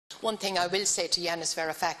one thing I will say to Yanis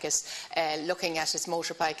Varoufakis, looking at his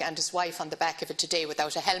motorbike and his wife on the back of it today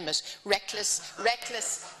without a helmet, reckless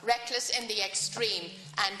in the extreme,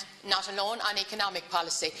 and not alone on economic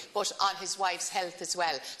policy, but on his wife's health as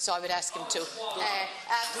well. So I would ask him to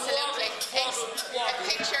absolutely. A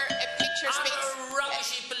picture speaks.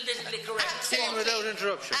 Rubbishy politically correct. Keane, without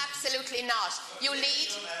interruption. Absolutely not. You lead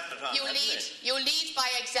by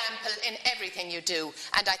example in everything you do,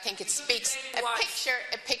 and I think it speaks. A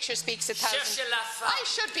picture speaks 1,000. I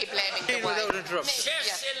should be blaming the wife. Without interruption.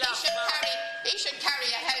 He should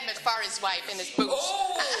carry a helmet for his wife in his boots.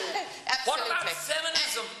 Oh, absolutely. What about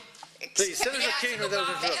feminism? Please, Senator Keane, without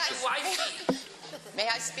interruption. May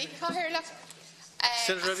I speak, Cahill?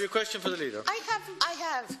 Senator, have you a question for the leader? I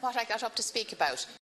have what I got up to speak about.